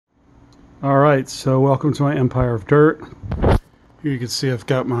Alright, so welcome to my Empire of Dirt. Here you can see I've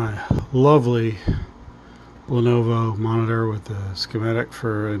got my lovely Lenovo monitor with the schematic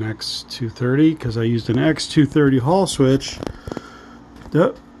for an x230 because I used an x230 Hall switch.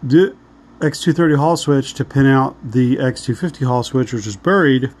 X230 Hall switch to pin out the x250 Hall switch, which is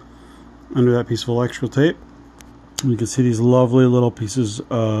buried under that piece of electrical tape. You can see these lovely little pieces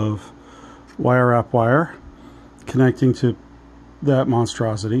of wire wrap wire connecting to that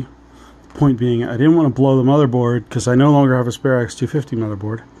monstrosity. Point being, I didn't want to blow the motherboard because I no longer have a spare x250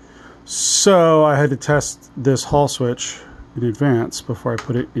 motherboard. So I had to test this Hall switch in advance before I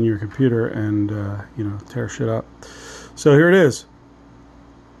put it in your computer and tear shit up. So here it is.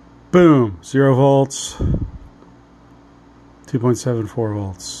 Boom, 0 volts, 2.74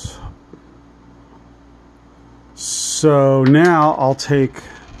 volts. So now I'll take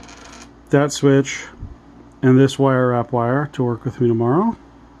that switch and this wire wrap wire to work with me tomorrow.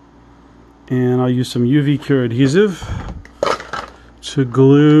 And I'll use some UV cure adhesive to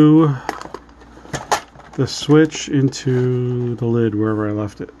glue the switch into the lid wherever I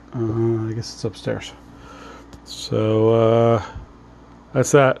left it. I guess it's upstairs. So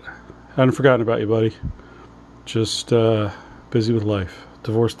that's that. Hadn't forgotten about you, buddy. Just busy with life.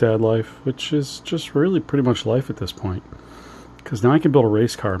 Divorced dad life, which is just really pretty much life at this point. Because now I can build a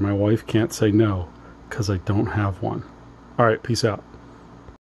race car and my wife can't say no because I don't have one. Alright, peace out.